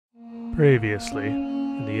Previously,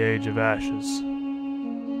 in the Age of Ashes.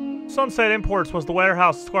 Sunset Imports was the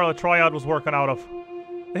warehouse Scarlet Triad was working out of.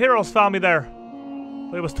 The heroes found me there,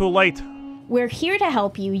 but it was too late. We're here to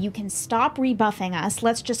help you. You can stop rebuffing us.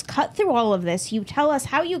 Let's just cut through all of this. You tell us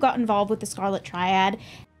how you got involved with the Scarlet Triad.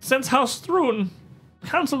 Since House Thrun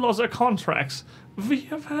cancelled all their contracts, we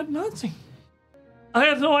have had nothing. I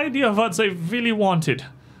had no idea what they really wanted,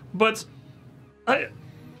 but I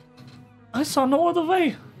saw no other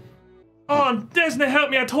way. Oh, Disney help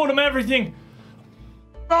me, I told him everything.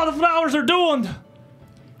 All the flowers are doomed.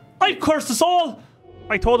 I cursed us all.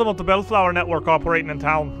 I told them of the Bellflower Network operating in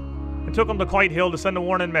town, and took them to Quiet Hill to send a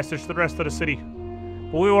warning message to the rest of the city.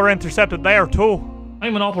 But we were intercepted there, too.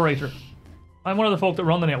 I'm an operator. I'm one of the folk that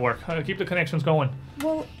run the network. I keep the connections going.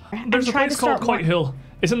 Well, there's a place called Quiet Hill.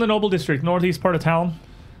 It's in the Noble District, northeast part of town.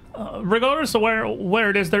 Regardless of where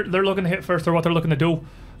it is they're looking to hit first or what they're looking to do,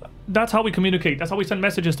 that's how we communicate. That's how we send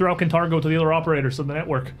messages throughout Kintargo to the other operators of the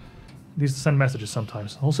network. These send messages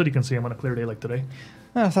sometimes. The whole city can see them on a clear day like today.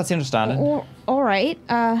 Oh, that's the understanding. All right.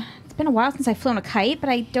 It's been a while since I've flown a kite, but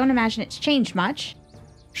I don't imagine it's changed much.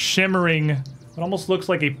 Shimmering, it almost looks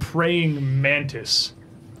like a praying mantis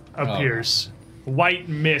appears. White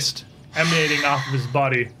mist emanating off of his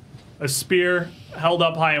body. A spear held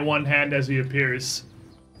up high in one hand as he appears.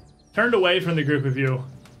 Turned away from the group of you,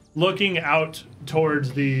 looking out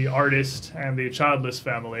towards the artist and the childless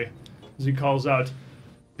family, as he calls out,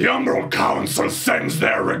 "The Umbral Council sends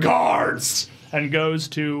their regards!" and goes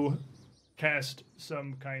to cast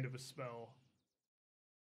some kind of a spell.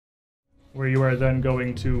 Where you are then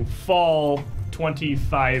going to fall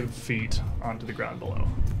 25 feet onto the ground below.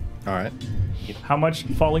 Alright. How much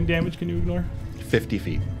falling damage can you ignore? 50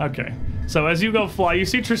 feet. Okay. So as you go fly, you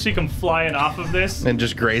see Trishi come flying off of this. And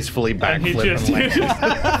just gracefully backflip he just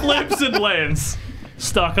flips and lands,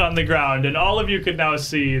 stuck on the ground. And all of you can now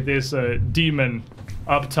see this demon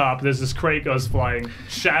up top. There's this Krakos flying,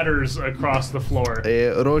 shatters across the floor.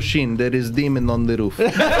 Roshin, there is demon on the roof.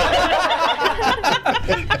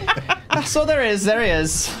 So there he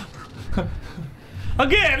is.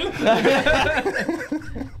 Again!